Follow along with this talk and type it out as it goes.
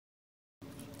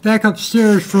Back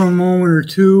upstairs for a moment or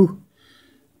two.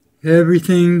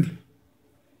 Everything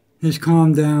has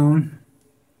calmed down.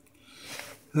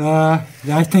 I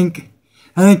think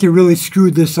they really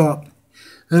screwed this up.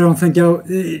 I don't think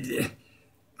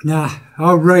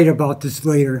I'll write about this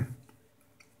later.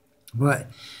 But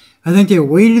I think they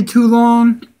waited too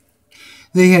long.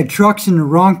 They had trucks in the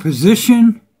wrong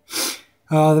position.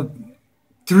 The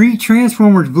 3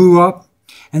 transformers blew up,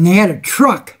 and they had a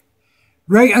truck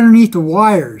right underneath the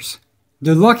wires.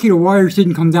 They're lucky the wires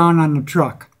didn't come down on the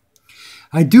truck.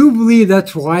 I do believe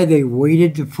that's why they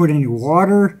waited to put any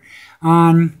water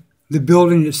on the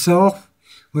building itself,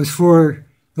 was for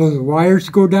those wires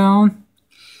to go down.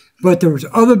 But there was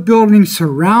other buildings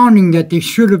surrounding that they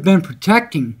should have been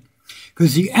protecting,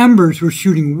 because the embers were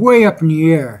shooting way up in the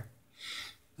air.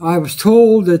 I was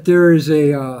told that there is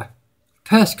a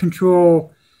pest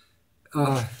control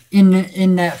somewhere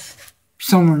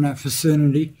in that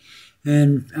vicinity,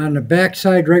 and on the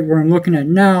backside, right where I'm looking at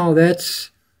now, that's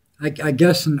I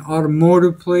guess an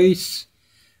automotive place.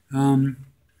 They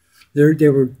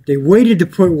waited to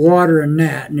put water in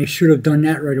that, and they should have done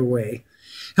that right away.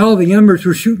 Hell, the embers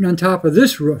were shooting on top of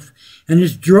this roof, and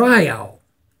it's dry out.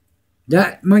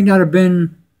 That might not have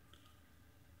been.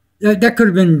 That could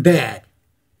have been bad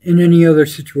in any other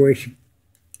situation.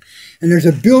 And there's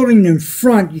a building in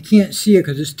front. You can't see it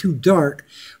because it's too dark.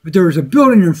 But there was a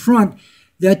building in front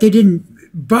that they didn't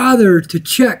bother to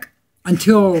check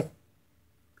until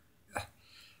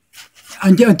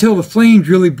the flames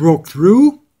really broke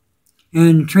through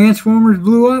and transformers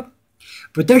blew up.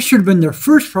 But that should have been their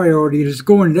first priority, is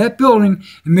go into that building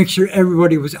and make sure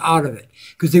everybody was out of it.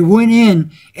 Because they went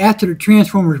in after the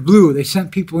transformers blew. They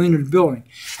sent people into the building.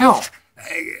 Hell,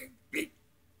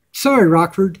 sorry,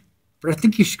 Rockford, but I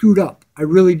think you screwed up. I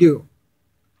really do.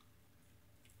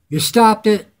 You stopped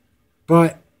it,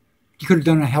 but you could have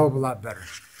done a hell of a lot better.